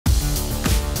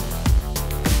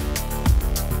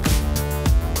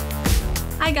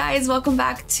Hi guys, welcome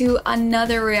back to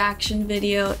another reaction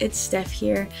video. It's Steph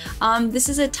here. This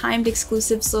is a timed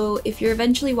exclusive, so if you're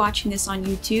eventually watching this on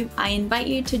YouTube, I invite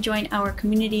you to join our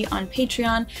community on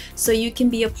Patreon so you can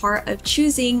be a part of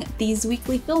choosing these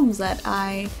weekly films that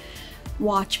I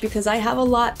watch, because I have a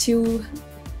lot to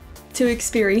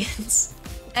experience.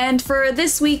 And for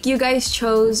this week, you guys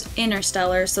chose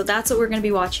Interstellar, so that's what we're going to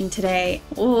be watching today.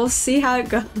 We'll see how it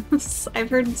goes. I've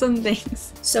heard some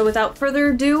things. So without further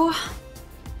ado,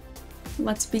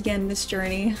 let's begin this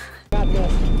journey.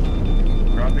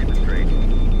 Crossing the street.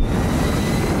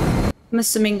 I'm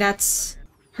assuming that's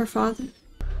her father.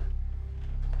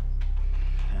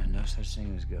 No such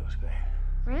thing as ghosts, babe.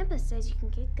 Grandpa says you can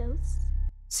get ghosts.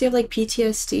 Does he have like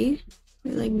PTSD?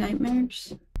 Like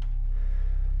nightmares?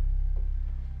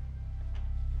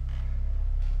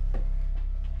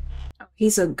 Oh,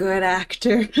 he's a good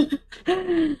actor.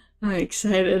 I'm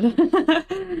excited.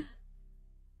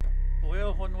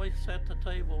 Well, when we set the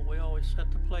table, we always set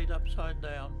the plate upside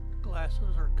down.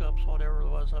 Glasses or cups, whatever it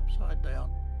was, upside down.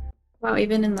 Wow,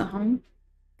 even in the home?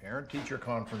 Parent-teacher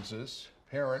conferences.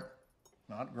 Parent,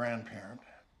 not grandparent.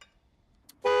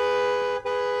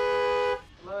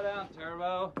 Slow down,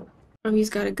 Turbo. Oh, he's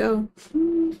gotta go.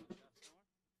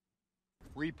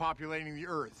 Repopulating the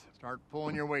earth. Start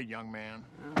pulling your weight, young man.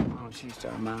 Why don't you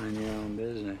start minding your own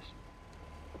business,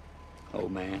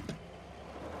 old man?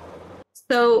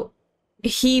 So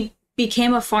he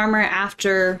became a farmer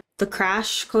after the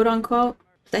crash, quote unquote,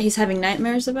 that he's having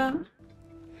nightmares about?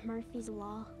 Murphy's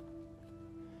Law.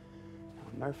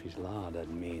 Murphy's Law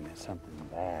doesn't mean that something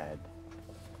bad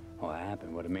will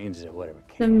happen. What it means is that whatever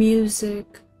The can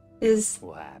music is...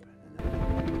 will happen.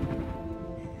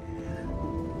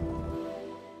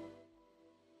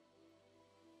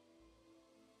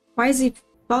 Why is he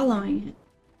following it?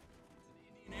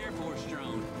 Indian Air Force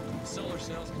drone. Solar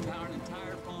cells can power an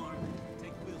entire farm.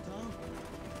 Take the wheel, Tom.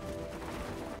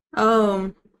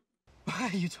 Oh,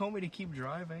 You told me to keep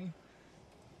driving.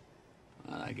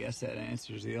 Well, I guess that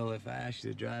answers the old if I asked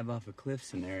you to drive off a cliff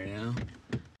scenario.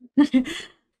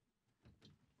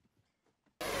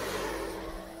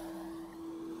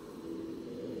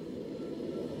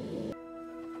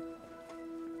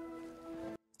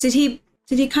 Did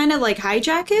he kind of like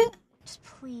hijack it? Just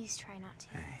please try not to.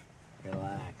 Hey,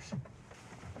 relax.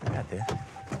 I got this.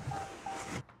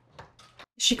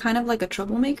 Is she kind of like a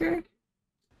troublemaker?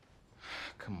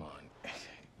 Come on.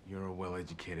 You're a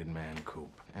well-educated man,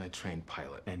 Coop, and a trained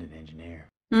pilot. And an engineer.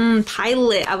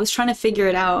 Pilot. I was trying to figure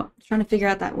it out. Trying to figure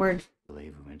out that word.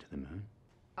 Believe we went to the moon?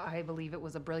 I believe it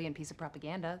was a brilliant piece of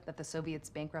propaganda that the Soviets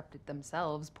bankrupted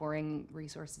themselves, pouring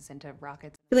resources into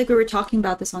rockets. I feel like we were talking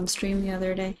about this on stream the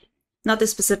other day. Not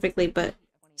this specifically, but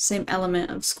same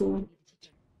element of school.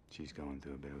 She's going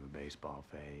through a bit of a baseball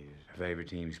phase. Her favorite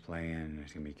team's playing.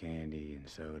 There's gonna be candy and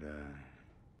soda.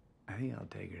 I think I'll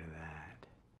take her to that.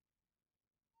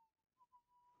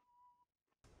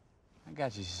 I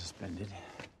got you suspended.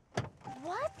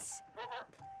 What?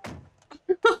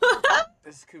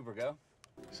 This is Cooper, go.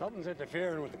 Something's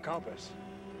interfering with the compass.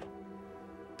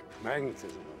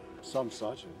 Magnetism, some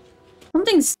such.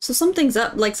 Something's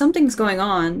up, like something's going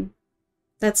on.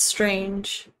 That's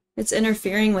strange. It's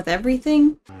interfering with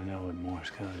everything. I know what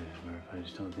Morse code is, Murph. I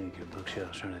just don't think your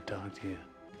bookshelf's trying to talk to you.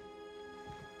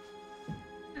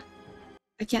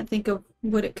 I can't think of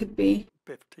what it could be.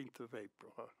 15th of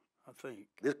April, I think.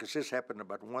 This happened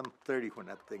about 1:30 when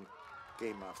that thing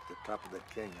came off the top of that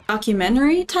canyon.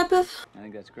 Documentary type of? I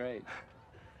think that's great.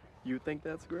 You think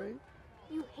that's great?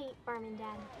 You hate farming,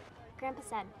 Dad. Grandpa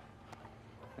said.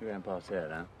 Your grandpa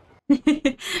said, huh?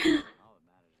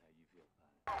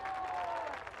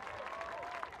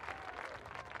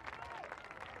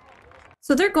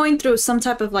 So they're going through some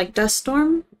type of like dust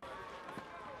storm?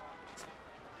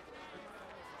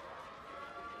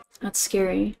 That's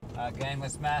scary. Gang,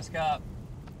 let's mask up.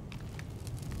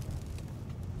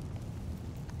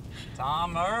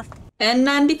 Tom, Murph.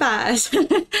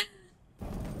 N95.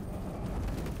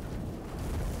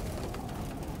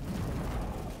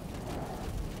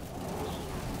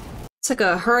 It's like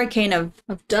a hurricane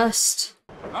of dust.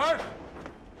 Murph!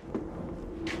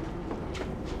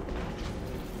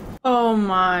 Oh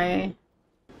my.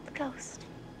 The ghost.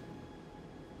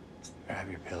 Grab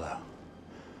your pillow.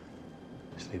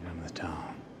 Sleep in with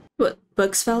Tom. What,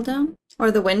 books fell down?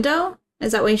 Or the window?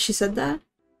 Is that why she said that?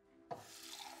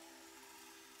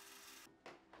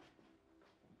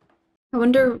 I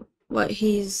wonder what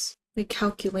he's like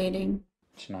calculating.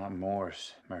 It's not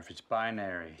Morse, Murph. It's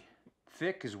binary.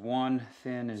 Thick is 1,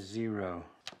 thin is 0.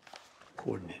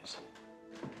 Coordinates.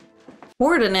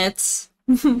 Coordinates?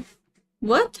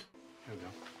 What? Here we go.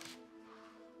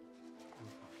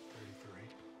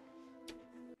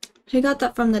 He got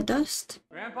that from the dust.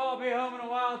 Grandpa will be home in a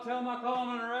while. Tell him I call him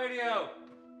on the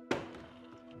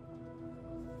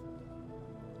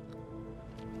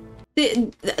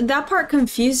radio. That part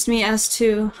confused me as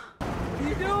to... What are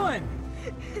you doing?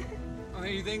 Oh,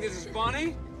 you think this is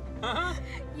funny? Huh?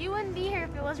 You wouldn't be here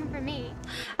if it wasn't for me.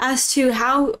 As to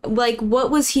how, like,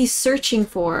 what was he searching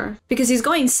for? Because he's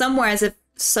going somewhere as if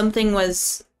something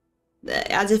was...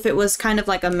 as if it was kind of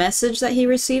like a message that he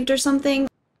received or something.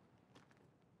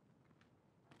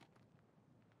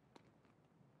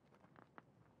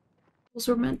 Those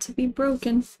were meant to be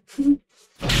broken.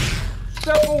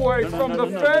 Step away from the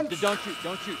fence! Don't shoot,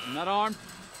 don't shoot. I'm not armed.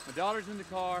 My daughter's in the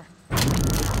car.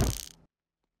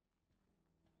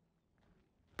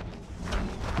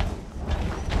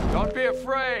 Don't be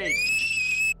afraid!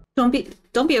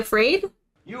 Don't be afraid?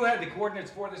 You had the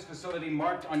coordinates for this facility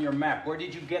marked on your map. Where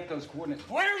did you get those coordinates?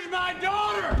 Where's my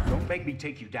daughter? Don't make me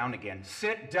take you down again.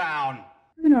 Sit down.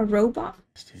 Even a robot?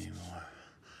 Anymore.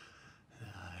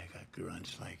 I got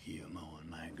grunts like you mowing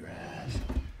my grass.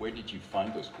 Where did you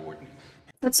find those coordinates?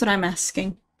 That's what I'm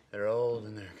asking. They're old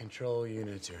and their control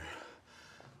units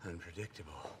are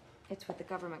unpredictable. It's what the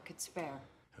government could spare.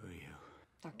 Who are you?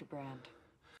 Dr. Brand.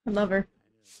 I love her.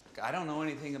 I don't know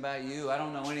anything about you. I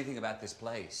don't know anything about this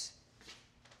place.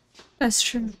 That's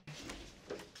true.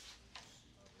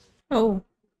 Oh.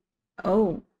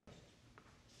 Oh.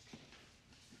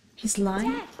 He's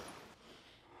lying? Dad.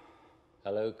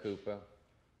 Hello, Cooper.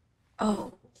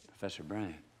 Oh. Professor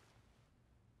Bryant.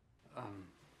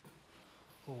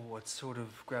 What sort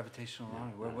of gravitational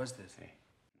line? Where was this?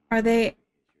 Are they...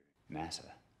 NASA.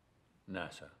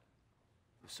 NASA.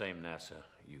 The same NASA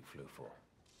you flew for.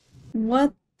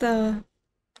 What the...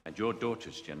 And your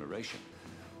daughter's generation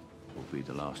will be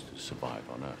the last to survive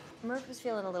on Earth. Murph was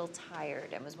feeling a little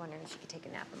tired and was wondering if she could take a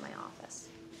nap in my office.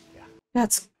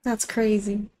 That's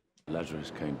crazy.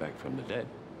 Lazarus came back from the dead.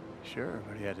 Sure,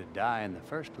 but he had to die in the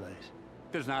first place.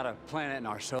 There's not a planet in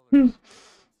our solar Hmm.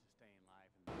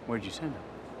 Where'd you send him?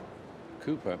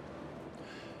 Cooper,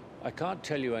 I can't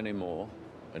tell you any more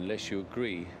unless you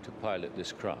agree to pilot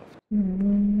this craft.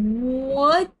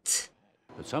 What?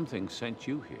 But something sent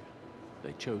you here.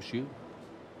 They chose you.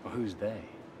 Well, who's they?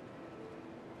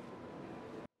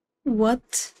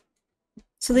 What?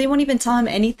 So they won't even tell him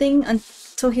anything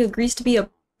until he agrees to be a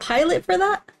pilot for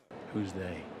that? Who's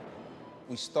they?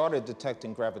 We started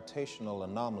detecting gravitational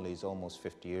anomalies almost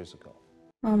 50 years ago.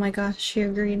 Oh my gosh, she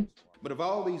agreed. But of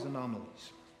all these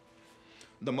anomalies,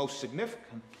 the most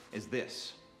significant is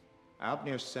this. Out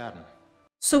near Saturn.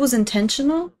 So it was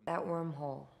intentional? That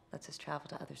wormhole lets us travel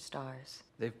to other stars.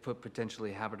 They've put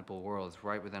potentially habitable worlds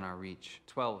right within our reach.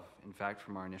 12, in fact,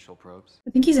 from our initial probes. I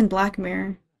think he's in Black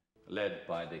Mirror. Led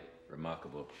by the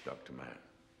remarkable Dr. Mann.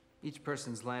 Each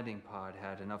person's landing pod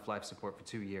had enough life support for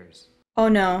 2 years. Oh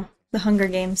no, the Hunger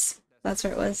Games. That's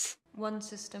where it was. One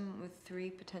system with 3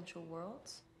 potential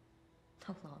worlds?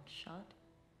 A long shot.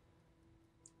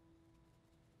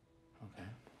 Okay.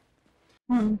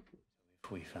 Hmm.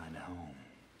 If we find a home.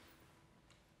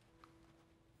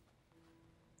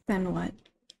 Then what?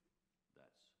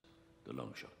 That's the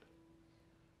long shot.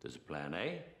 There's a plan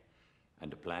A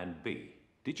and a plan B.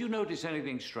 Did you notice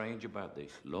anything strange about the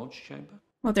launch chamber?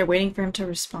 Well, they're waiting for him to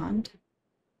respond.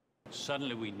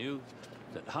 Suddenly we knew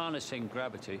that harnessing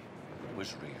gravity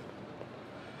was real.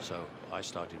 So I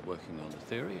started working on the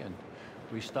theory and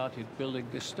we started building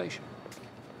this station.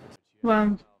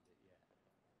 Wow.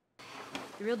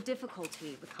 The real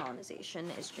difficulty with colonization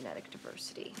is genetic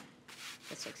diversity.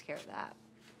 This takes care of that.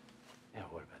 Yeah,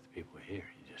 what about the people here?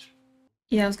 You just...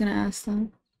 Yeah, I was gonna ask that.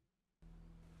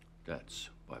 That's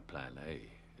why plan A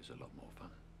is a lot more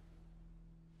fun.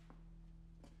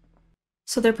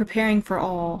 So they're preparing for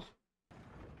all.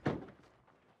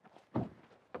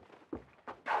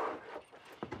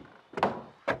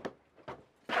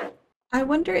 I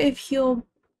wonder if he'll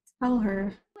tell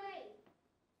her.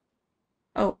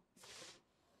 Oh.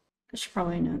 She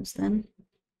probably knows then.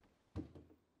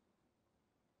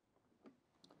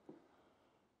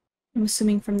 I'm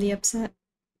assuming from the upset.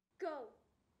 Go.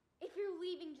 If you're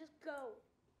leaving, just go.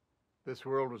 This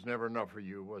world was never enough for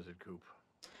you, was it, Coop?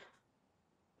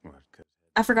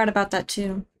 I forgot about that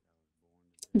too.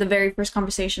 The very first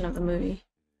conversation of the movie.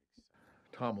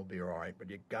 Tom will be all right, but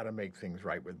you gotta make things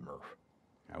right with Murph.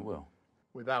 I will.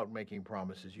 Without making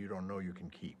promises you don't know you can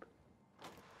keep.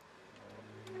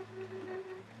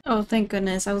 Oh, thank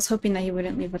goodness. I was hoping that he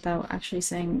wouldn't leave without actually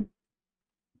saying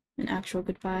an actual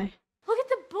goodbye. Look at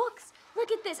the books.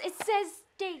 Look at this. It says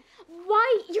stay.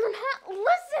 Why? You're not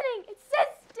listening. It says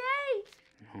stay.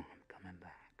 No, I'm coming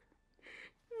back.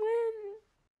 When?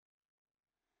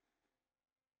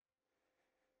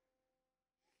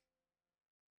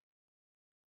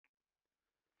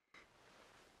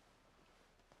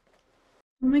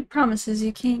 Don't make promises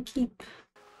you can't keep.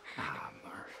 Ah,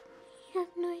 Murph. You have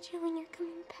no idea when you're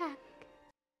coming back.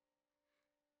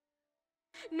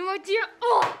 No idea.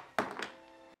 Oh!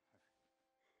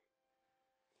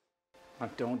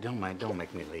 Don't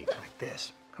make me leave like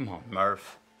this. Come on,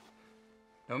 Murph.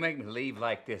 Don't make me leave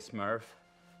like this, Murph.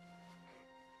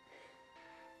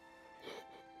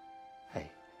 Hey,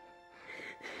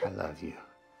 I love you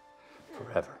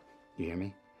forever. You hear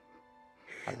me?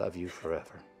 I love you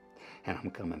forever, and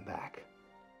I'm coming back.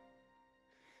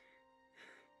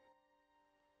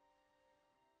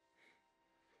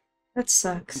 That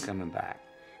sucks. I'm coming back.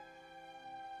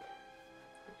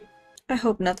 I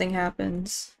hope nothing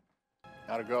happens.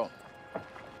 Gotta go.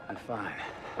 I'm fine.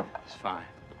 It's fine.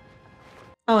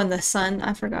 Oh, and the sun,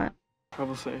 I forgot.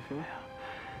 Travel safe, yeah?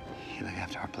 You look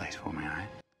after our place for me, all right?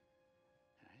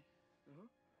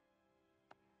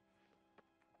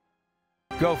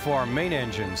 Go for main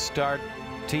engine start.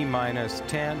 T-minus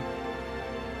 10.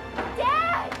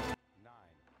 Dad! 9.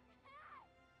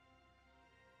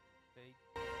 8.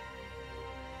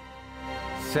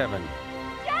 7.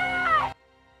 Dad!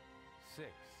 6.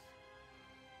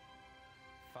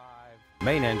 5.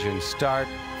 Main engine start.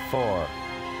 4.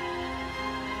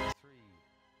 3.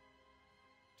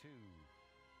 2.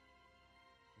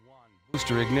 1.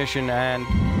 Booster ignition and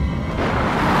liftoff.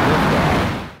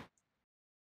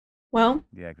 Well,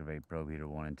 Deactivate probe heater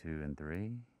 1 and 2 and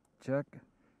 3. Check.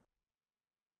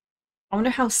 I wonder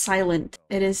how silent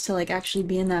it is to like actually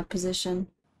be in that position.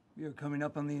 We are coming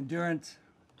up on the Endurance.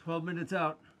 12 minutes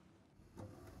out.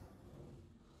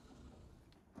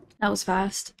 That was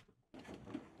fast.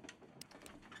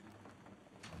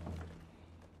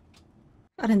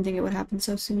 I didn't think it would happen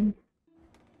so soon.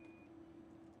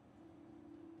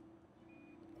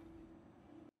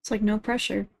 It's like no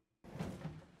pressure.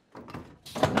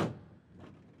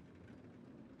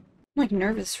 I'm like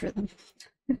nervous for them.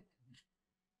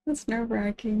 That's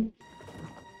nerve-wracking.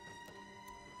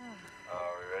 Are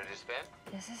we ready to spin?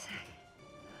 Yes, a sec.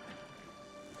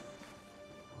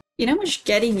 You know how much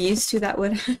getting used to that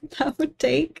would that would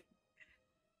take?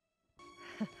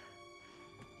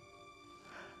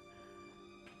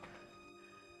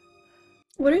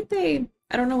 What are they?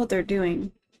 I don't know what they're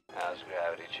doing. How's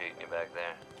gravity treating you back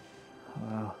there?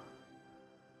 Wow.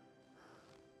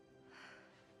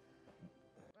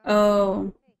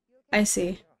 Oh, I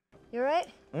see. You alright?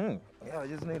 Yeah, I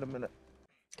just need a minute.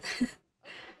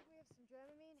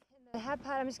 The hat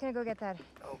pot, I'm just gonna go get that.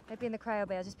 Might be in the cryo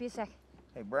bay. I'll just be a sec.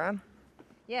 Hey, Brian,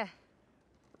 Yeah.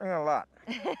 bring a lot.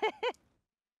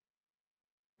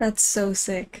 That's so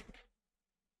sick.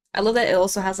 I love that it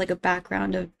also has like a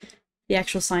background of the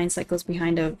actual science that goes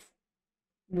behind of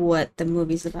what the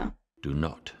movie's about. Do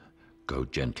not go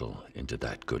gentle into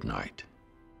that good night.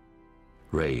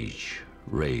 Rage,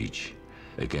 rage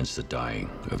against the dying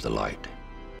of the light.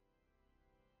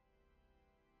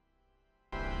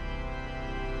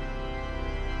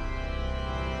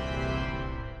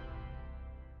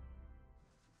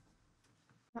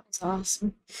 That was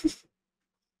awesome.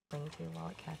 Cling to while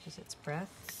it catches its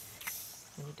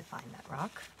breath. We need to find that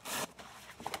rock.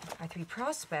 Our 3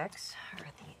 prospects are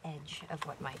at the edge of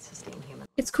what might sustain human.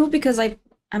 It's cool because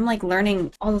I'm like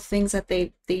learning all the things that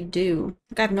they do.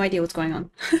 Like I have no idea what's going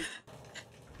on.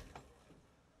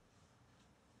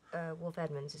 Wolf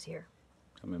Edmonds is here.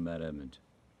 Tell me about Edmonds.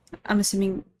 I'm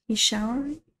assuming he's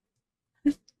showering.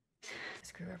 This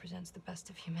crew represents the best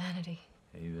of humanity.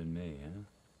 Even me, huh?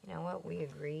 You know what? We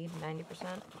agreed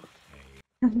 90%.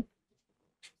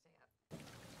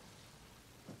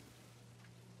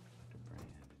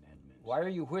 Why are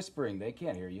you whispering? They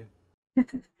can't hear you.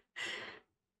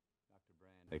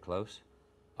 They close?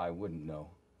 I wouldn't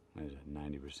know. Is it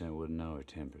 90% wouldn't know or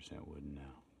 10% wouldn't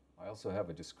know? I also have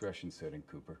a discretion setting,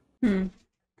 Cooper. Hmm.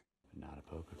 But not a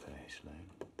poker face, Lou.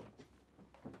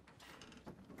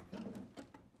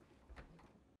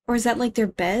 Or is that like their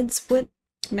beds? What?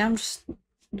 I mean, I'm just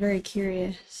very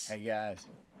curious. Hey guys,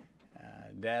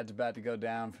 Dad's about to go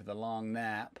down for the long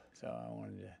nap, so I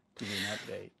wanted to give you an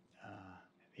update.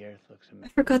 The Earth looks I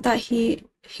amazing. forgot that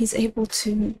he's able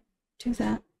to do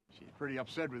that. She's pretty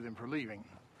upset with him for leaving.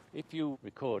 If you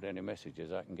record any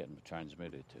messages, I can get them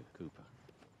transmitted to Cooper.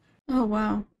 Oh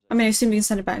wow. I mean, I assume you can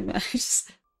send it back, but I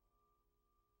just.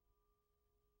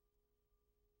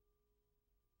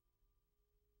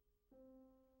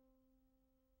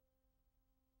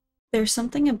 There's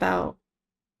something about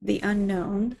the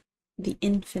unknown, the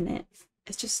infinite.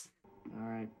 It's just. All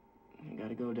right, I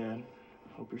gotta go, Dad.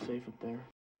 Hope you're safe up there.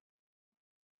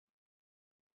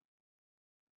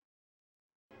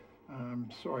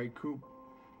 I'm sorry, Coop.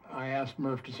 I asked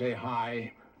Murph to say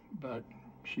hi, but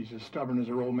she's as stubborn as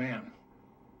her old man.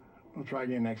 We'll try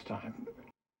again next time.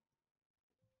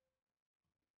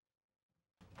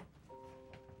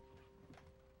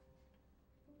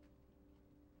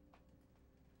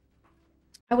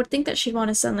 I would think that she'd want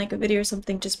to send like a video or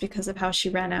something just because of how she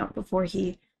ran out before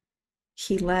he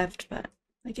left, but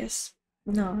I guess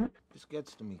not. This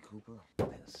gets to me, Cooper.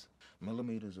 This.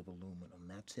 Millimeters of aluminum,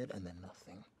 that's it, and then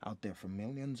nothing. Out there for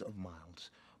millions of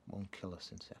miles. Won't kill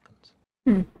us in seconds.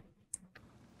 Hmm.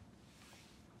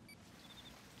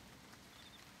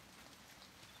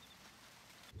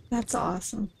 That's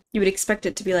awesome. You would expect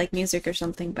it to be like music or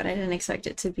something, but I didn't expect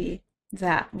it to be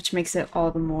that, which makes it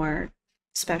all the more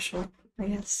special, I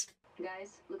guess.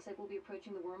 Guys, looks like we'll be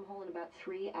approaching the wormhole in about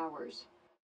 3 hours.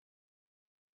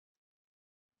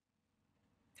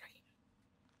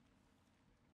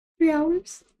 3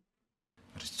 hours?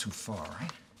 But it's too far,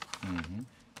 right? Mm-hmm.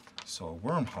 So a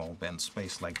wormhole bends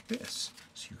space like this,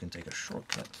 so you can take a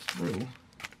shortcut through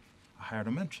a higher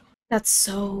dimension. That's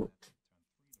so...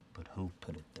 But who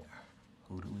put it there?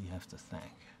 Who do we have to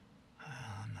thank?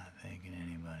 I'm not thanking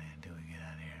anybody until we get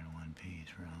out of here in one piece,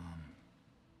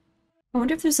 I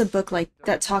wonder if there's a book like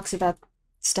that talks about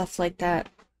stuff like that.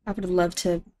 I would love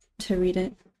to read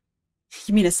it.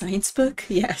 You mean a science book?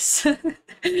 Yes.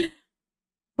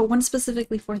 But one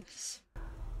specifically for this.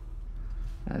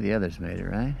 The others made it,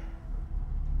 right?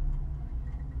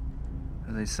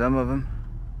 Are they some of them?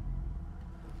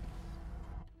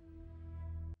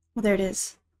 Well, there it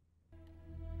is.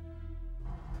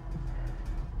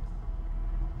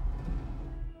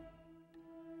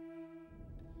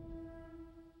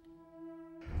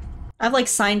 I have like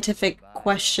scientific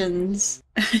questions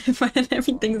when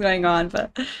everything's going on,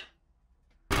 but...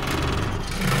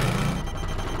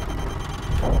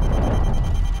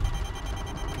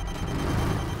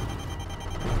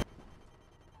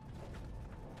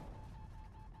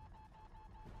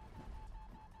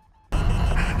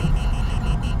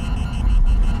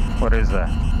 What is that?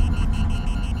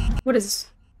 What is...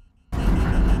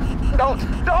 Don't!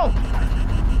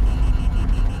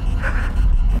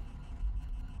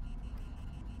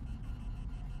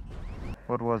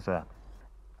 What was that?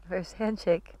 First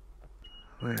handshake.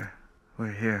 We're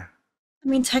here. I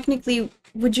mean, technically,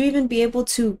 would you even be able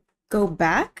to go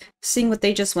back, seeing what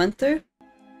they just went through?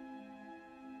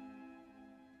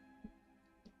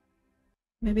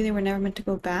 Maybe they were never meant to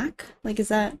go back? Like, is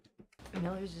that...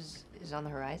 Miller's is on the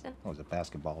horizon? Oh, it's a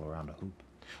basketball around a hoop.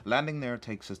 Landing there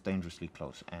takes us dangerously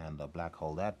close, and a black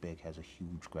hole that big has a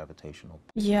huge gravitational...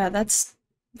 Yeah, that's...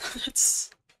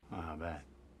 I bet.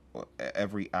 Well,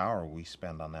 every hour we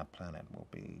spend on that planet will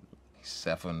be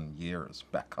 7 years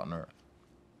back on Earth.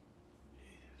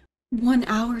 1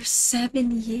 hour,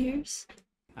 7 years?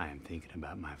 I am thinking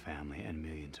about my family and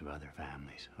millions of other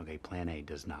families. Okay, Plan A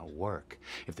does not work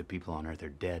if the people on Earth are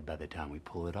dead by the time we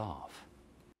pull it off.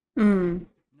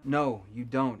 No, you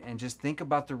don't. And just think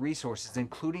about the resources,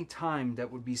 including time that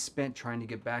would be spent trying to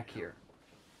get back here.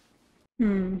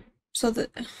 So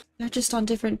they're just on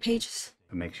different pages.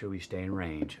 But make sure we stay in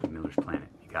range of Miller's planet.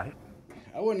 You got it?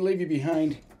 I wouldn't leave you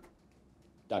behind,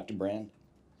 Dr. Brand.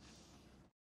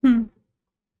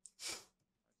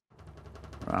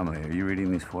 Romilly, are you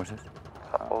reading these forces?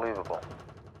 Unbelievable.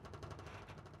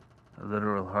 A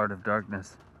literal heart of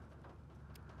darkness.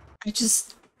 It's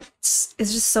just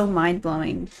so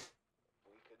mind-blowing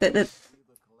that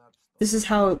this is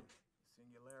how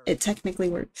it technically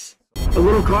works. A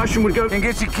little caution would go... Can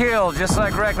get you killed, just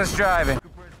like reckless driving.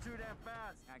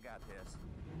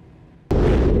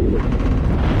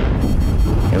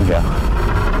 Here we go.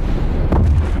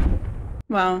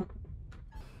 Wow.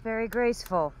 Very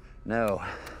graceful. No,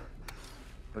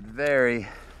 but very.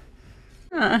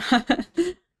 Yeah.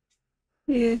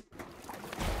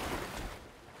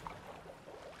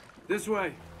 This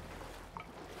way.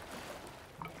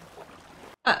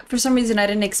 For some reason, I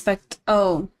didn't expect...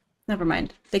 Oh, never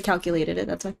mind. They calculated it,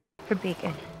 that's why. For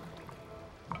beacon.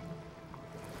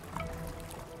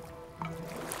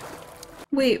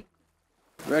 Wait.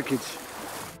 Wreckage.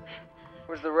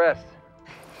 Where's the rest?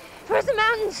 Where's the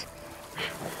mountains?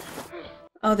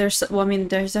 Oh, there's... Well, I mean,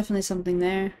 there's definitely something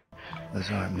there. Those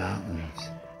aren't mountains.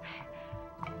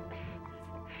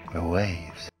 They're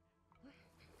waves.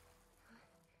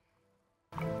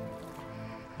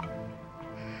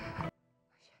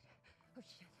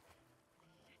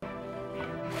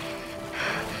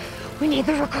 We need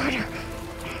the recorder.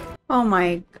 Oh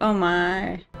my... Oh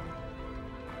my...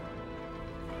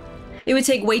 It would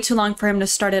take way too long for him to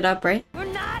start it up, right? We're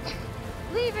not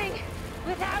leaving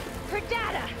without her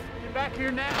data. Get back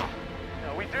here now.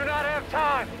 No, we do not have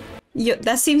time. Yo,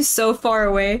 that seems so far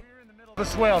away. The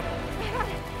swell.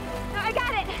 I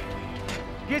got it.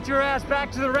 Get your ass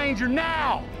back to the Ranger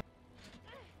now.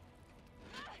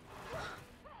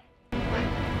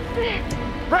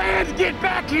 Brand, get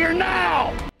back here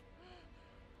now!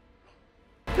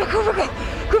 No, Cooper, go!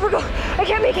 Cooper, go! I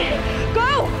can't make it!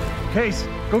 Go! Case,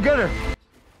 go get her.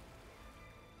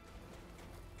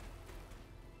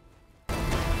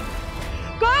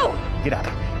 Go! Get up.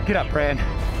 Get up, Brand.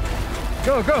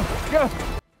 Go, go, go.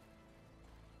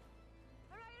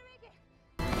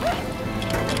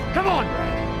 Come on,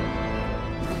 Brand.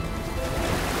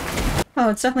 Oh,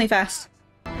 it's definitely fast.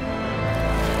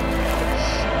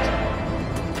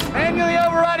 Manually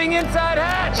overriding inside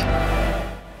hatch.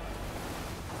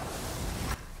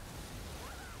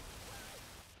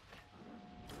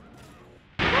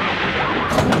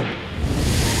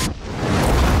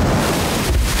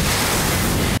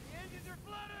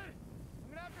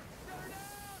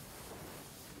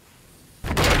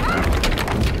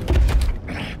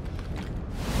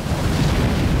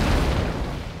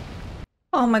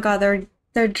 Oh my god,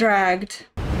 they're dragged.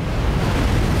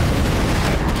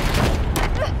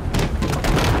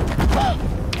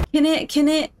 Can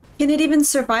it even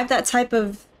survive that type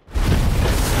of...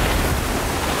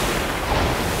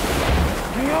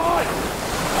 Hang on!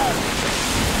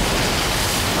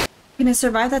 Can it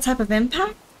survive that type of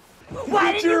impact?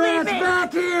 Why did you leave me?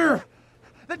 Back here!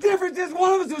 The difference is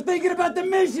one of us was thinking about the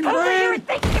mission, Cooper, Brand! you were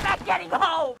thinking about getting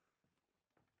home!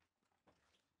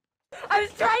 I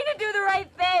was trying to do the right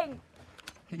thing!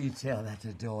 You tell that to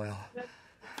Doyle.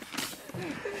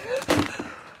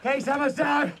 Case, how much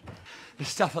time? This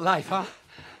stuff of life, huh?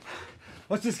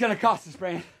 What's this gonna cost us,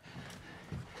 Brand?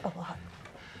 A lot.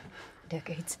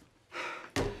 Decades.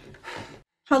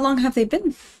 How long have they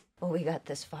been? Well, we got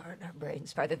this far in our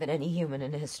brains, farther than any human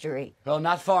in history. Well,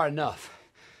 not far enough.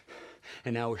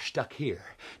 And now we're stuck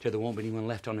here till there won't be anyone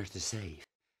left on Earth to save.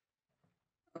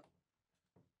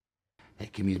 They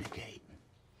communicate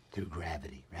through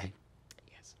gravity, right?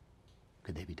 Yes.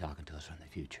 Could they be talking to us from the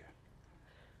future?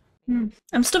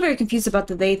 I'm still very confused about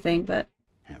the they thing, but...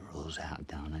 It rolls out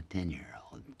down a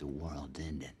 10-year-old. The world's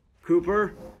ending.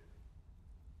 Cooper?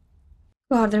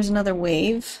 God, there's another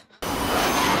wave.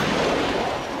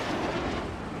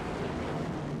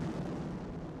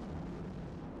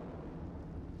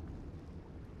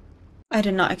 I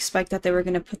did not expect that they were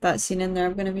going to put that scene in there,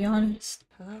 I'm going to be honest.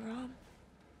 Hello, Rob?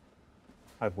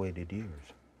 I've waited years.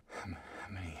 How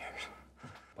many years?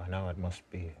 By now it must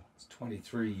be. It's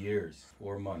 23 years,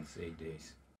 4 months, 8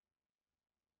 days.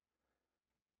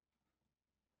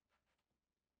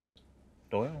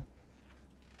 Doyle?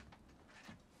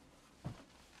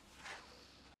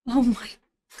 Oh my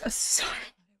god, sorry.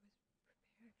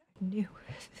 I knew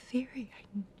the theory.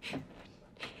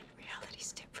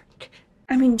 Reality's different.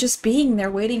 I mean, just being there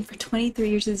waiting for 23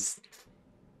 years is...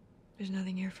 There's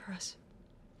nothing here for us.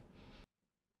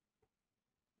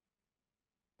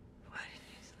 Why didn't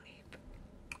you sleep?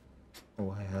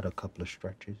 Oh, I had a couple of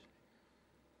stretches.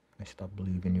 I stopped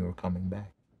believing you were coming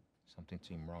back. Something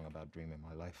seemed wrong about dreaming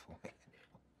my life away.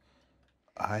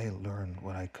 I learned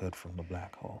what I could from the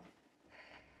black hole.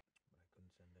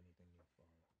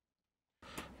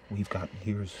 We've got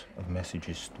years of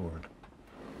messages stored.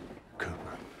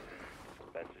 Cooper.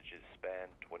 Messages span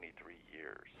 23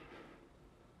 years.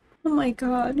 Oh my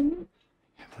god.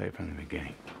 Play it from the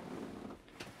beginning.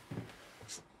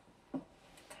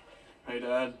 Hey,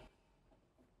 Dad.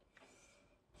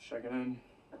 Checking in,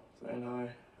 saying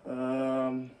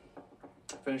hi.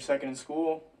 Finished second in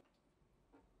school.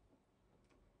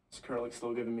 This Curlick's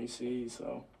still giving me C's,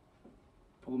 so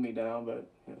pulled me down, but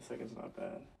yeah, second's not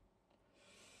bad.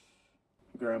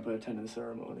 Grandpa attended the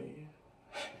ceremony.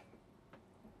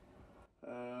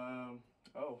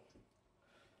 Oh.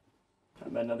 I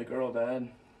met another girl, Dad.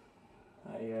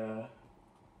 I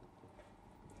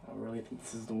really think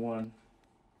this is the one.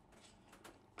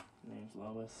 Her name's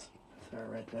Lois. That's her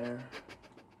right there.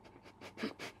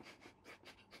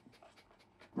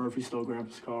 Murphy stole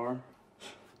Grandpa's car.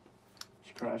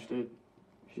 She crashed it.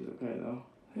 She's okay, though.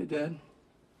 Hey, Dad.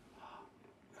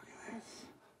 Look at this.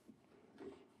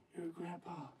 You're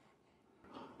Grandpa.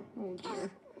 Oh,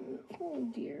 dear.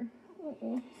 Oh, dear.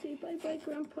 Uh-oh. Say bye-bye,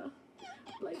 Grandpa.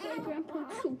 Bye-bye, Grandpa.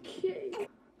 It's okay.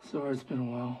 Sorry it's been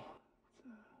a while.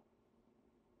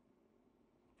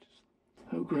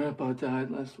 Oh, Grandpa died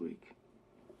last week.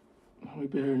 We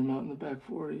buried him out in the back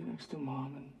 40 next to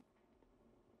Mom and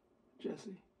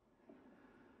Jesse.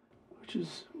 Which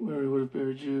is where we would have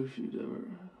buried you if you'd ever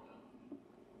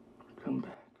come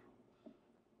back.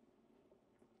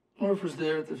 Orph was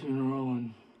there at the funeral,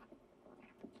 and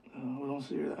we don't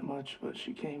see her that much, but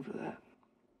she came for that.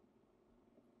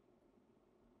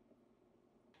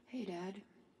 Hey, Dad.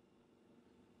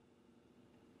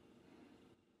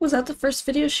 Was that the first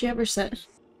video she ever sent?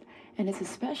 And it's a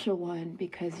special one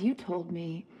because you told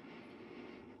me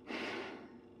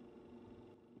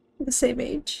The same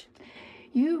age.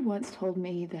 You once told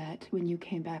me that when you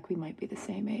came back, we might be the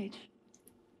same age.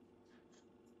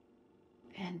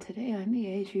 And today I'm the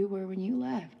age you were when you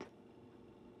left.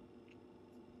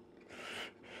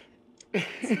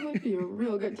 So it might be a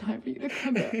real good time for you to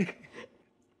come back.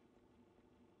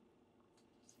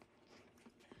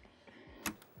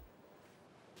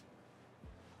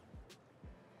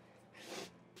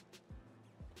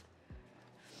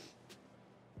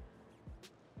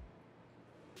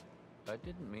 I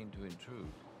didn't mean to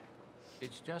intrude.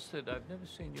 It's just that I've never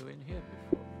seen you in here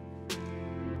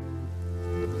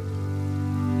before.